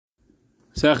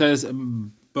Seches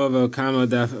Bava Kamma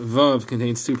Daf Vav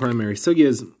contains two primary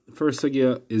sugyas. First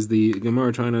sugya is the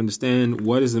Gemara trying to understand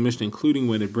what is the Mishnah including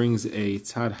when it brings a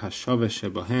tzad hashava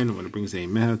shebohen, when it brings a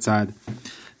meher tzad.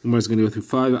 The Gemara is going to go through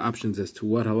 5 options as to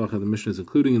what halacha the Mishnah is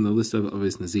including in the list of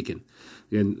his nazikin.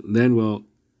 And then we'll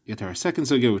get to our second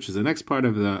sugya, which is the next part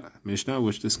of the Mishnah,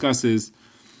 which discusses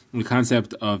the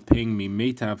concept of paying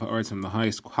mimetav ha'aretz from the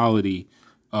highest quality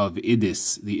of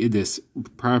Idis, the Idis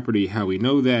property, how we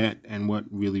know that, and what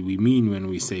really we mean when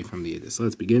we say from the Idis. So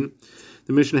let's begin.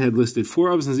 The Mishnah had listed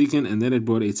 4 avos nazikin, and then it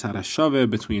brought a tzad hashava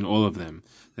between all of them,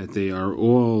 that they are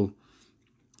all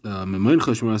memoincha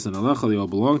shmiras and halacha, they all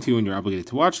belong to you, and you're obligated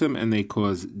to watch them, and they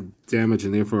cause damage,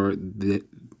 and therefore,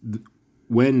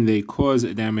 when they cause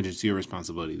damage, it's your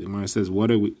responsibility. The Gemara says,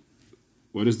 what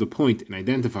is the point in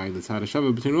identifying the tzad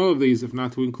hashava between all of these, if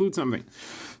not to include something?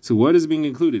 So what is being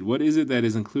included? What is it that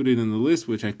is included in the list,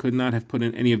 which I could not have put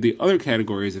in any of the other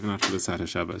categories if not for the tzad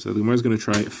hashava? So the Gemara is going to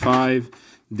try 5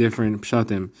 different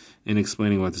pshatim in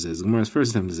explaining what this is. The Gemara's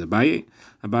first attempt is Abaye.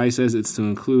 Abaye says it's to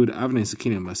include avnei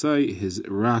sakina masai, his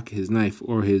rock, his knife,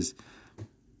 or his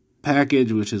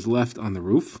package which is left on the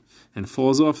roof and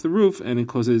falls off the roof and it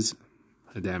causes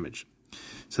a damage.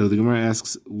 So the Gemara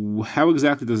asks, how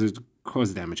exactly does it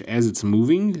cause damage? As it's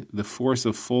moving, the force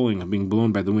of falling, of being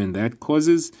blown by the wind, that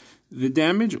causes the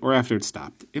damage, or after it's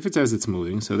stopped? If it's as it's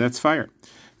moving, so that's fire.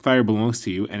 Fire belongs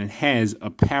to you, and it has a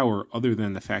power other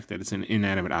than the fact that it's an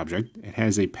inanimate object. It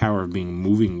has a power of being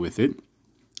moving with it.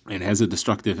 It has a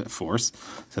destructive force.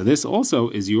 So this also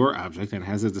is your object and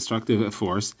has a destructive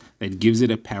force that gives it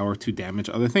a power to damage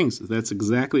other things. That's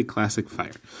exactly classic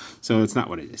fire. So it's not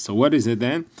what it is. So what is it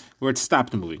then? Where it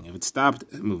stopped moving. If it stopped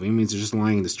moving, it means it's just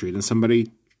lying in the street and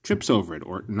somebody trips over it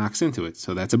or knocks into it.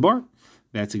 So that's a bar.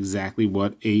 That's exactly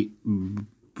what a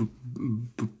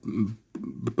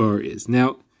bar is.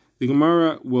 Now, the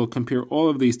Gemara will compare all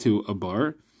of these to a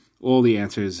bar. All the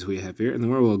answers we have here, and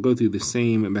then we'll go through the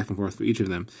same back and forth for each of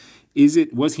them.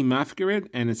 Was he mafkared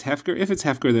and it's hefker? If it's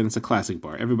hefker, then it's a classic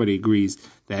bar. Everybody agrees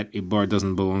that a bar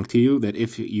doesn't belong to you, that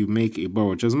if you make a bar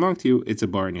which doesn't belong to you, it's a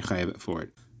bar and you chayav for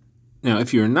it. Now,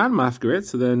 if you're not mafkaret,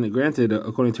 so then granted,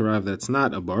 according to Rav, that's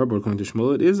not a bar, but according to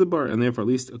Shmuel, it is a bar, and therefore, at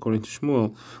least according to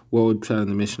Shmuel, what would pshat in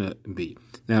the Mishnah be?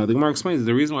 Now, the Gemara explains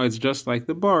the reason why it's just like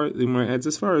the bar, the Gemara adds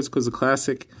as far as because the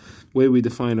classic way we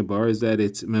define a bar is that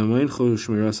its its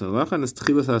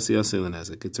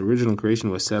original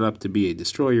creation was set up to be a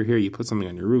destroyer. Here, you put something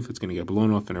on your roof, it's going to get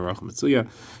blown off in a rach mitzuya.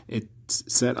 It's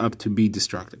set up to be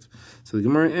destructive. So the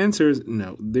Gemara answers,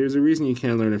 no, there's a reason you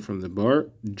can't learn it from the bar,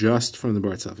 just from the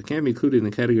bar itself. It can't be included in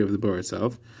the category of the bar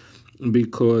itself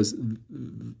because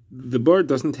the bar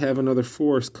doesn't have another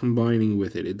force combining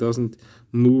with it. It doesn't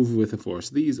move with a force.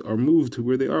 These are moved to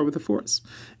where they are with a force,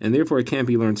 and therefore it can't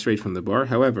be learned straight from the bar.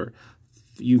 However,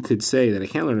 you could say that I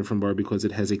can't learn it from bar because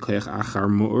it has a kleich achar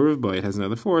mu'urv, it has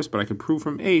another force, but I could prove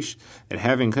from Eish that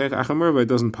having kleich achar mu'urv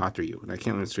doesn't potter you. And I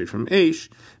can't learn it straight from Eish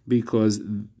because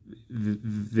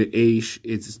the Eish,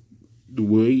 it's the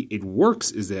way it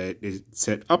works is that it's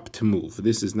set up to move.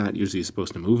 This is not usually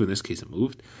supposed to move. In this case, it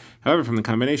moved. However, from the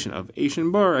combination of Eish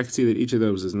and bar, I can see that each of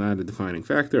those is not a defining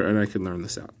factor, and I can learn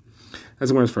this out.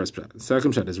 That's one first pshat.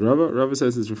 Second pshat is Rava. Rava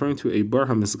says it's referring to a bar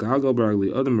hamisgagal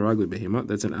baragli adam baragli behema.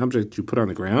 That's an object you put on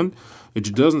the ground,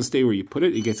 which doesn't stay where you put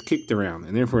it. It gets kicked around,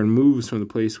 and therefore it moves from the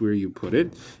place where you put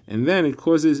it, and then it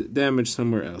causes damage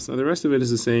somewhere else. Now the rest of it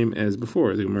is the same as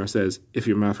before. The Gemara says if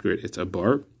you're mafkaret, it's a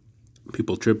bar.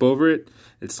 People trip over it.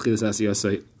 It's chilas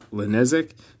asiyasai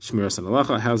lenezek shmiras and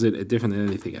halacha. How's it different than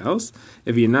anything else?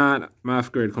 If you're not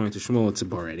mafkaret according to Shmuel, it's a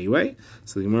bar anyway.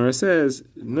 So the Gemara says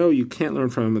no, you can't learn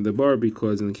from the bar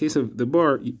because in the case of the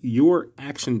bar, your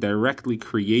action directly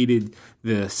created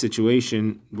the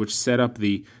situation which set up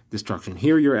the destruction.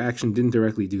 Here, your action didn't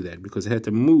directly do that because it had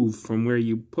to move from where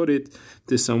you put it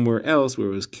to somewhere else where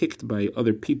it was kicked by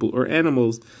other people or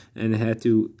animals, and it had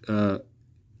to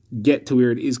get to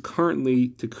where it is currently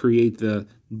to create the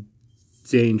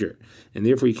danger, and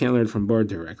therefore you can't learn from bar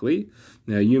directly.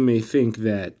 Now you may think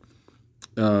that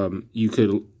you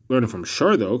could learn it from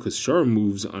shar though, because shar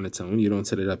moves on its own. You don't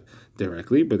set it up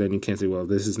directly, but then you can't say, well,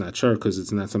 this is not shar because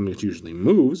it's not something that usually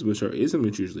moves, but shar is something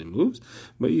which usually moves.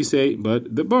 But you say,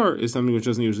 but the bar is something which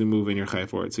doesn't usually move, and you're chai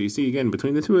for it. So you see again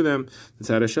between the two of them, the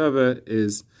tzad hashava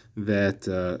is that,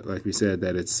 like we said,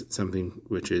 that it's something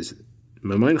which is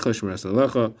okay,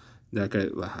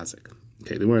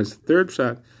 the Gemara's third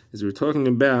pshat is we're talking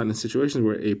about in a situation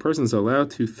where a person is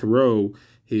allowed to throw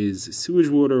his sewage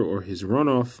water or his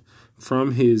runoff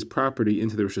from his property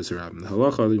into the Rosh Hashanah. The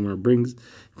halacha the Gemara brings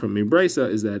from Mibraisa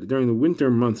is that during the winter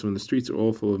months when the streets are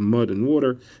all full of mud and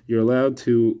water, you're allowed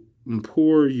to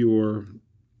pour your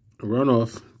run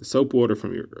off the soap water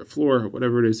from your floor, or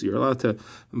whatever it is, you're allowed to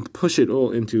push it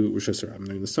all into Rosh Hashanah.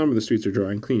 During the summer, the streets are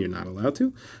dry and clean, you're not allowed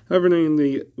to. However, during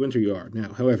the winter, you are.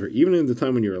 Now, however, even in the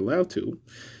time when you're allowed to,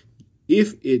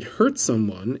 if it hurts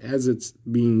someone as it's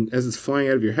flying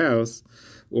out of your house,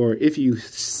 or if you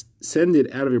send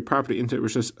it out of your property into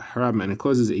Rosh Hashanah and it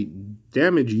causes a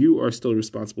damage, you are still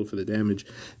responsible for the damage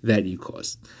that you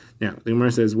caused. Now, the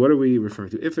Gemara says, what are we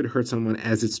referring to? If it hurts someone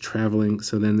as it's traveling,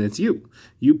 so then that's you.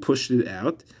 You pushed it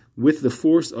out. With the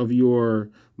force of your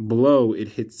blow, it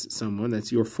hits someone.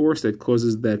 That's your force that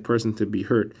causes that person to be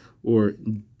hurt or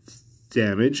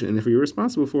damage, and if you're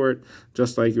responsible for it,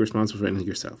 just like you're responsible for anything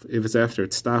yourself. If it's after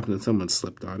it stopped and someone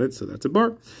slipped on it, so that's a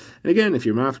bar. And again, if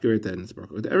you're mafkir, then it's a bar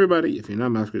with everybody. If you're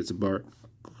not mafkir, it's a bar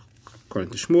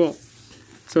according to Shmuel.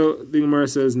 So the Gemara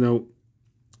says, no,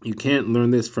 you can't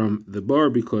learn this from the bar,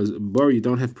 because bar you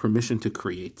don't have permission to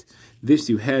create. This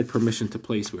you had permission to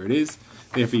place where it is.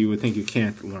 Therefore, you would think you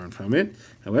can't learn from it.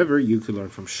 However, you could learn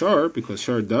from shar, because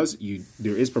shar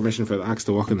there is permission for the ox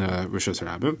to walk in the Rosh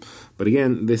Hashanah. But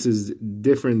again, this is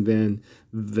different than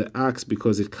the ox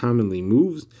because it commonly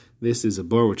moves. This is a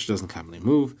bar which doesn't commonly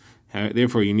move.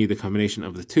 Therefore, you need the combination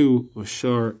of the two, with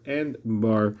shar and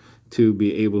bar, to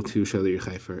be able to show that you're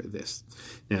chai for this.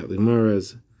 Now, the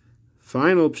Gemara's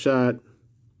final pshat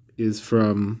is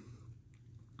from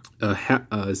a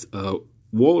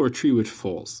wall or a tree which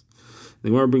falls. The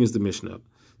Gemara brings the Mishnah up,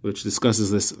 which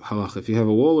discusses this halacha. If you have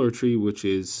a wall or a tree which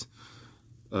is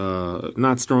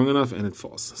not strong enough and it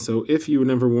falls. So if you were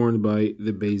never warned by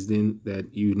the Beis Din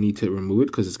that you need to remove it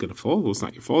because it's going to fall, well, it's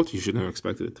not your fault. You should never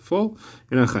expected it to fall.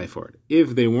 You're not chai for it.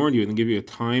 If they warned you and give you a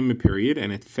time period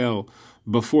and it fell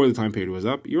before the time period was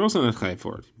up, you're also not chai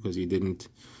for it because you didn't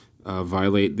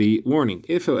violate the warning.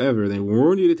 If, however, they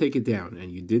warned you to take it down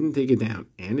and you didn't take it down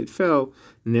and it fell,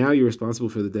 now you're responsible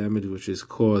for the damage which is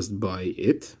caused by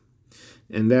it.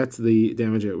 And that's the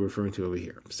damage that we're referring to over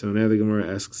here. So now the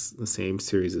Gemara asks the same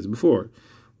series as before.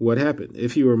 What happened?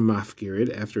 If you were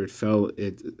mafkirid, after it fell,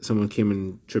 someone came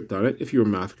and tripped on it. If you were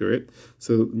mafkirid,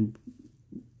 so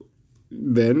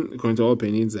then, according to all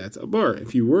opinions, that's a bar.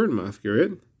 If you weren't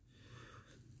mafkirid,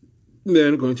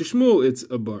 then according to Shmuel, it's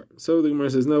a bar. So the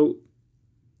Gemara says, no,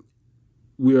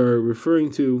 we are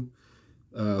referring to,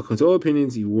 according to all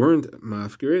opinions, you weren't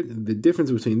mafkirid. The difference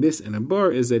between this and a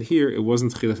bar is that here it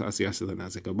wasn't chilas asiyas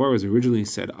l'nazik. A bar was originally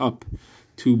set up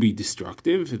to be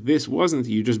destructive. This wasn't.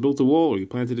 You just built a wall or you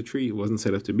planted a tree. It wasn't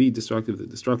set up to be destructive. The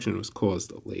destruction was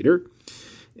caused later.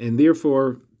 And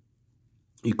therefore,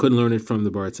 you couldn't learn it from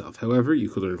the bar itself. However, you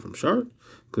could learn it from shar,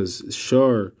 because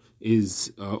shar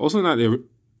is also not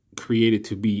created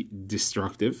to be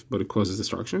destructive, but it causes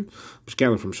destruction. But you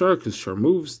can't learn from shar because shar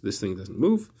moves. This thing doesn't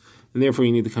move. And therefore,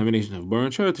 you need the combination of bar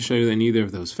and shar to show you that neither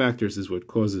of those factors is what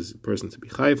causes a person to be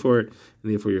chai for it,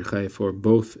 and therefore you're chai for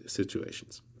both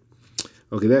situations.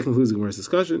 Okay, that concludes the Gemara's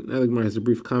discussion. Now the Gemara has a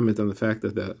brief comment on the fact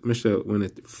that the Mishnah, when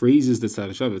it phrases the tzad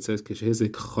it says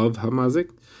kishehizik chav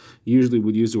hamazik. Usually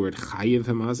would use the word chayiv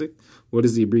hamazik. What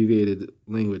is the abbreviated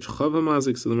language chav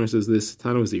hamazik? So the Gemara says this.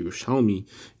 Tana was a Yerushalmi.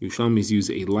 Yerushalmis use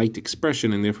a light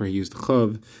expression, and therefore he used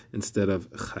chav instead of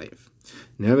chayiv.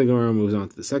 Now the Gemara moves on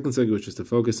to the second segment, which is to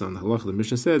focus on the halacha. The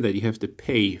Mishnah said that you have to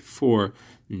pay for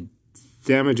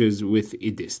damages with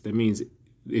idis. That means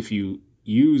if you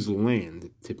use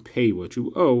land to pay what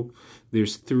you owe,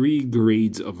 there's 3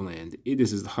 grades of land.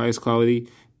 Idis is the highest quality,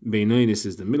 Beinonis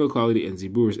is the middle quality, and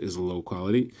Ziburis is low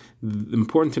quality.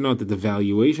 Important to note that the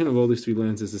valuation of all these 3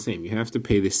 lands is the same. You have to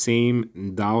pay the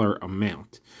same dollar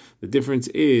amount. The difference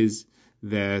is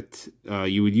that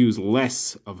you would use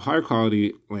less of higher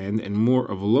quality land and more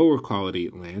of lower quality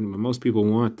land. But most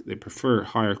people they prefer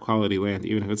higher quality land,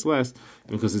 even if it's less,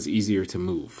 because it's easier to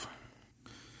move.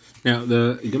 Now,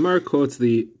 the Gemara quotes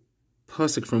the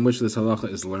pasuk from which this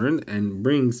halacha is learned and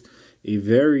brings a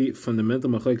very fundamental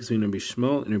machlokes between Rabbi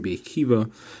Shmuel and Rabbi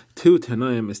Akiva to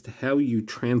Tanaim as to how you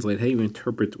translate, how you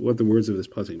interpret what the words of this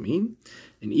pasuk mean.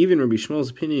 And even Rabbi Shmuel's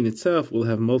opinion itself will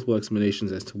have multiple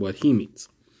explanations as to what he means.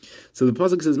 So the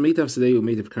pasuk says, Meitav Sadei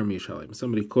u'Meitav Karmi Yishalim.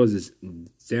 Somebody causes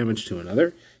damage to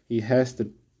another, he has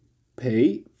to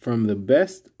pay from the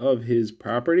best of his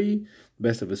property, the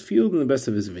best of his field, and the best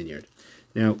of his vineyard.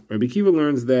 Now, Rabbi Akiva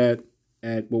learns that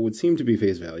at what would seem to be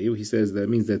face value, he says that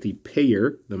means that the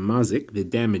payer, the mazik, the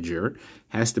damager,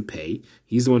 has to pay.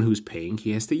 He's the one who's paying.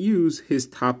 He has to use his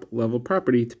top-level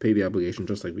property to pay the obligation,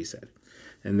 just like we said.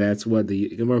 And that's what the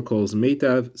Gemara calls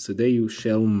meitav sedeyu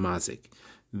shel mazik.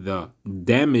 The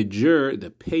damager,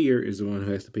 the payer, is the one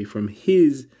who has to pay from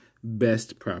his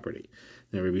best property.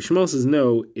 Now, Rabbi Shmuel says,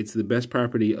 no, it's the best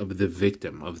property of the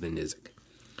victim, of the nizik.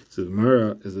 So the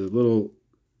Gemara is a little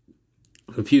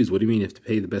Confused. What do you mean if to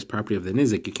pay the best property of the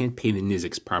nizik? You can't pay the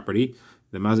nizik's property.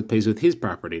 The mazik pays with his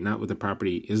property, not with the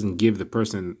property. He doesn't give the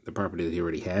person the property that he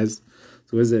already has.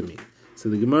 So what does that mean? So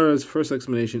the Gemara's first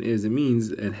explanation is it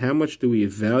means, and how much do we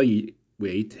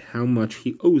evaluate how much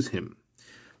he owes him?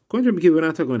 According to Rabbi Kiva, we're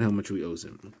not talking about how much we owe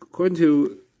him. According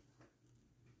to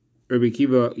Rabbi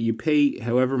Kiva, you pay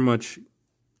however much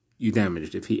you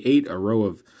damaged. If he ate a row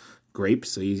of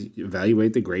grapes, so you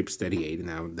evaluate the grapes that he ate, and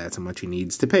now that's how much he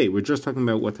needs to pay. We're just talking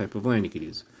about what type of land you could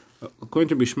use. According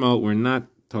to Bishmal, we're not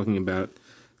talking about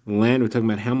land, we're talking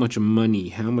about how much money,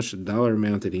 how much the dollar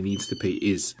amount that he needs to pay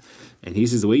is. And he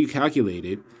says the way you calculate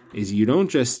it is you don't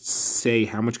just say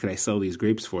how much could I sell these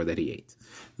grapes for that he ate.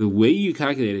 The way you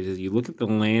calculate it is you look at the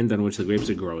land on which the grapes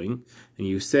are growing, and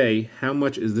you say how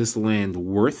much is this land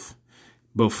worth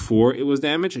before it was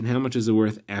damaged, and how much is it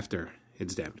worth after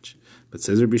it's damaged. But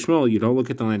says Rabbi Shmuel, you don't look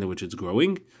at the land in which it's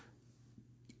growing.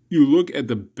 You look at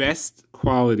the best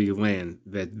quality land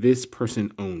that this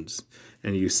person owns.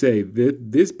 And you say,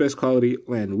 this best quality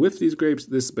land with these grapes,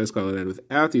 this best quality land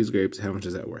without these grapes, how much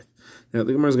is that worth? Now,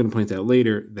 the Gemara is going to point out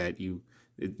later that you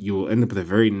will end up with a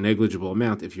very negligible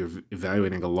amount if you're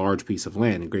evaluating a large piece of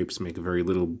land, and grapes make a very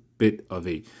little bit of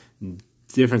a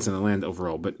difference in the land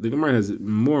overall. But the Gemara has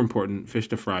more important fish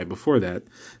to fry before that.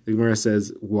 The Gemara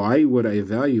says, why would I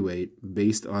evaluate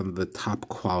based on the top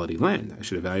quality land? I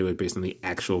should evaluate based on the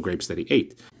actual grapes that he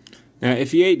ate. Now,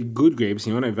 if he ate good grapes,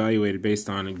 you want to evaluate it based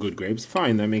on good grapes,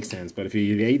 fine, that makes sense. But if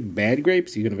he ate bad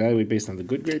grapes, you can evaluate based on the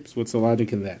good grapes. What's the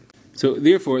logic in that? So,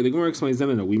 therefore, the Gemara explains,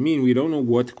 no, we don't know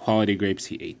what quality grapes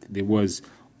he ate. There was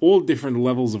all different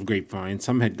levels of grapevine.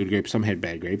 Some had good grapes, some had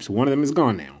bad grapes. One of them is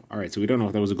gone now. All right, so we don't know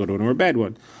if that was a good one or a bad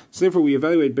one. So, therefore, we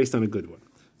evaluate based on a good one.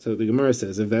 So, the Gemara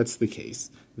says, if that's the case,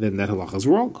 then that halacha is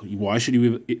wrong. Why should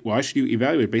you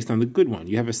evaluate based on the good one?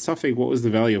 You have a suffix. What was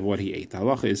the value of what he ate? The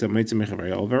halacha is a meitzah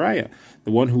mechavaya al varaya.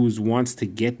 The one who wants to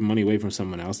get money away from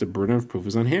someone else, the burden of proof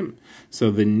is on him. So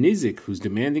the nizik who's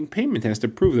demanding payment has to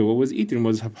prove that what was eaten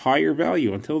was of higher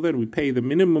value. Until then, we pay the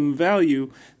minimum value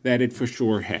that it for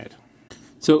sure had.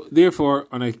 So therefore,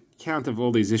 on account of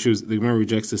all these issues, the Gemara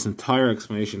rejects this entire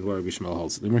explanation of what Rabbi Shmuel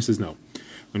holds. The Gemara says no.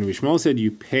 When Rabbi Shmuel said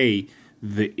you pay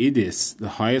the idis, the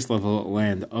highest level of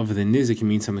land of the nizik,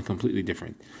 means something completely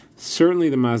different. Certainly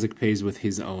the mazik pays with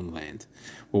his own land.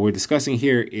 What we're discussing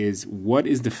here is what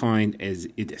is defined as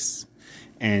idis.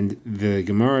 And the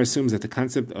Gemara assumes that the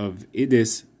concept of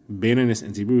idis, beinonus,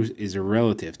 and ziburus is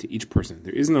relative to each person.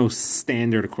 There is no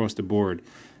standard across the board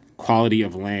quality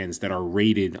of lands that are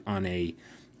rated on a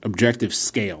objective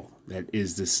scale.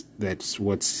 That's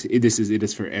what's idis is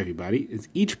idis for everybody. It's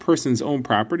each person's own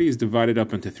property is divided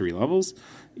up into 3 levels.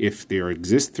 If there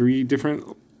exist 3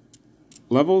 different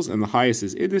levels, and the highest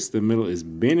is idis, the middle is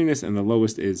beinonus, and the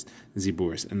lowest is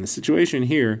ziburus. And the situation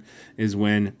here is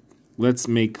when, let's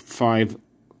make 5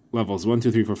 levels, 1,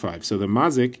 2, 3, 4, 5. So the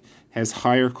mazik has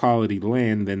higher quality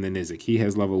land than the nizik. He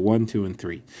has level 1, 2, and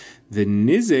 3. The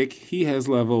nizik, he has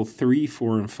level 3,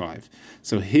 4, and 5.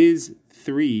 So his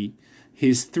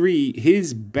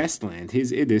best land,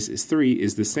 his idis is 3,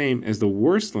 is the same as the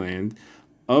worst land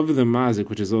of the mazik,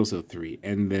 which is also 3.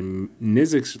 And then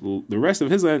nizik's, the rest of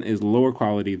his land is lower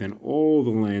quality than all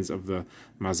the lands of the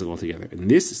mazik altogether. In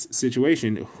this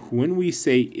situation, when we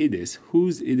say idis,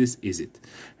 whose idis is it?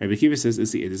 Rabbi Kiva says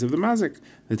it's the idis of the mazik.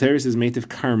 The Torah says meitiv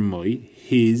karmoi,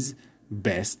 his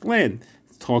best land.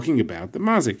 It's talking about the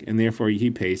mazik, and therefore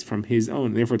he pays from his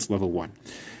own. Therefore it's level 1.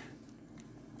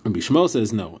 Rabbi Shmuel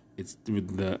says no, it's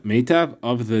the meitav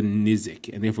of the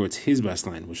nizik, and therefore it's his best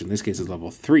land, which in this case is level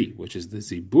 3, which is the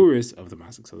ziburis of the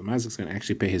mazik. So the mazik's going to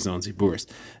actually pay his own ziburis,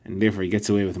 and therefore he gets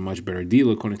away with a much better deal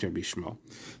according to Rabbi Shmuel.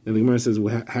 Now the Gemara says,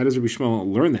 well, how does Rabbi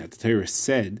Shmuel learn that? The Torah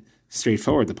said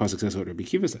straightforward. The pasuk says what Rabbi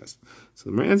Kiva says. So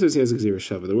the Gemara answers, he has Gzeira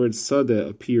Shava. The word sada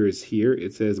appears here.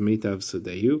 It says meitav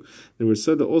sadehu. The word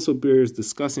sada also appears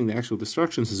discussing the actual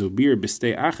destruction. So zubir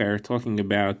b'stei acher, talking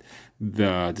about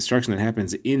the destruction that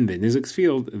happens in the nizik's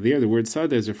field. There, the word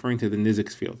sada is referring to the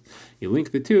nizik's field. You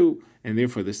link the two, and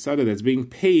therefore the sada that's being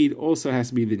paid also has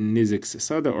to be the nizik's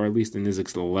sada, or at least the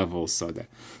nizik's level sada.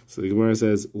 So the Gemara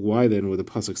says, why then would the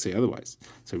pasuk say otherwise?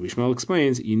 So Rabbi Shmuel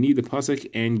explains, you need the pasuk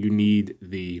and you need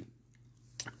the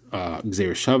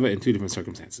Gzeira Shava in 2 different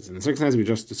circumstances. In the circumstance we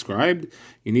just described,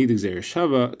 you need the Gzeira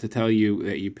Shava to tell you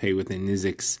that you pay with the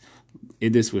nizik's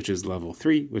idis, which is level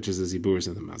 3, which is the ziburis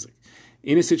of the mazik.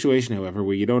 In a situation, however,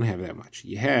 where you don't have that much,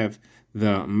 you have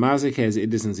the mazik has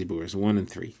idis and ziburis, 1 and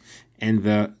 3, and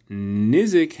the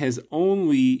nizik has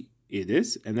only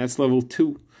idis, and that's level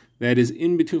 2. That is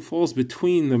in between, falls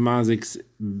between the mazik's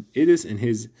idis and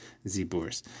his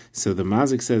ziburis. So the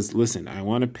mazik says, listen, I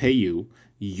want to pay you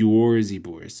your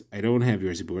ziburs. I don't have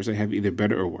your ziburs. I have either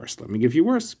better or worse. Let me give you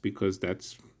worse, because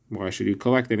that's why should you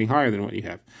collect any higher than what you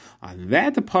have? On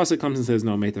that, the pasuk comes and says,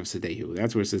 no, metav sedehu.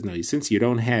 That's where it says, no, since you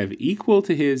don't have equal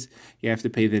to his, you have to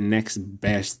pay the next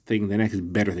best thing, the next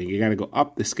better thing. You got to go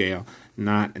up the scale,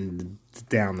 not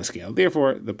down the scale.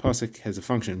 Therefore, the pasuk has a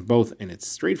function both in its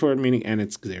straightforward meaning and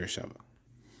its gzeira shava.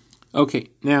 Okay,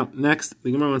 now, next,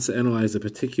 the Gemara wants to analyze a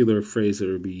particular phrase that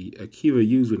Rabbi Akiva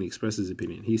used when he expressed his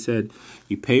opinion. He said,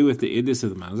 you pay with the idus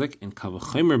of the mazik and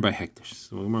kavachimer by hektish.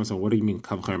 So the Gemara said, what do you mean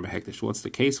kavachimer by hektish? What's the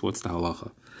case? What's the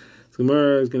halacha? So the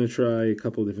Gemara is going to try a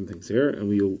couple of different things here, and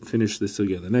we'll finish this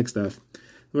together. The next stuff,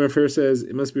 the Gemara first says,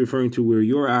 it must be referring to where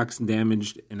your ox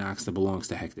damaged an ox that belongs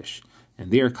to hektish.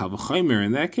 And there, kavachimer,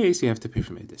 in that case, you have to pay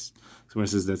from idus. So the Gemara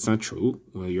says, that's not true.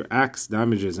 Well, your ox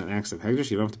damages an ox of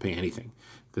hektish, you don't have to pay anything.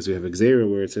 Because we have a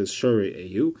gzeira where it says shore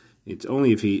eyu. It's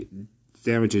only if he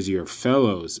damages your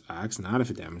fellow's ox, not if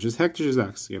it damages hektish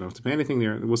ox. You don't have to pay anything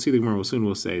there. We'll see the Gemara soon.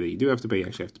 We'll say that you do have to pay. You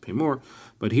actually have to pay more.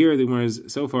 But here the Gemara is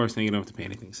so far saying you don't have to pay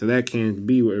anything. So that can't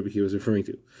be what Rabbi Akiva was referring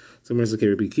to. So Gemara says, okay,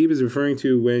 Rabbi Akiva is referring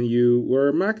to when you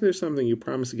were makdir something, you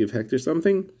promised to give hektish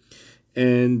something,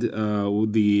 and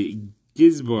the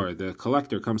Gizbar, the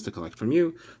collector, comes to collect from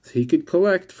you, so he could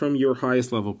collect from your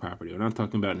highest level property. We're not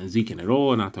talking about Nezikin at all.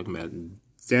 We're not talking about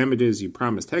damages. You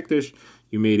promised hektish,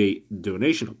 you made a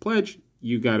donation, a pledge,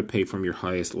 you got to pay from your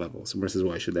highest level. So Gemara says,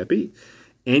 why should that be?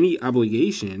 Any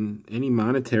obligation, any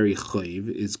monetary chayv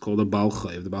is called a bal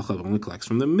chayv. The bal chayv only collects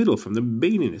from the middle, from the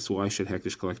beininus. Why should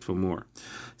hektish collect from more?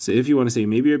 So if you want to say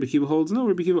maybe Rabbi Akiva holds, no,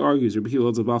 Rabbi Akiva argues. Rabbi Akiva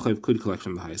holds a bal chayv could collect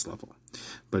from the highest level.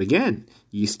 But again,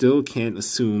 you still can't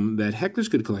assume that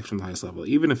hektish could collect from the highest level.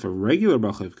 Even if a regular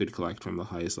bal chayv could collect from the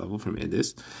highest level, from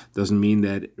idus, doesn't mean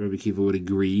that Rabbi Akiva would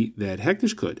agree that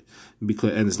hektish could.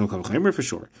 Because, and there's no kavachimer for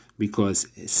sure. Because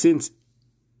since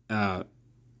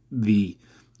the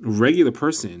regular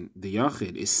person, the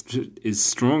yachid, is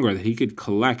stronger, that he could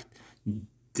collect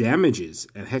damages,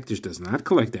 and hektish does not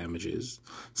collect damages,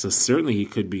 so certainly he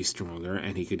could be stronger,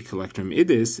 and he could collect from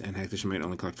idis, and hektish might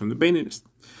only collect from the beininus.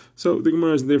 So the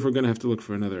Gemara is therefore going to have to look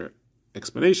for another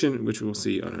explanation, which we'll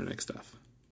see on our next stuff.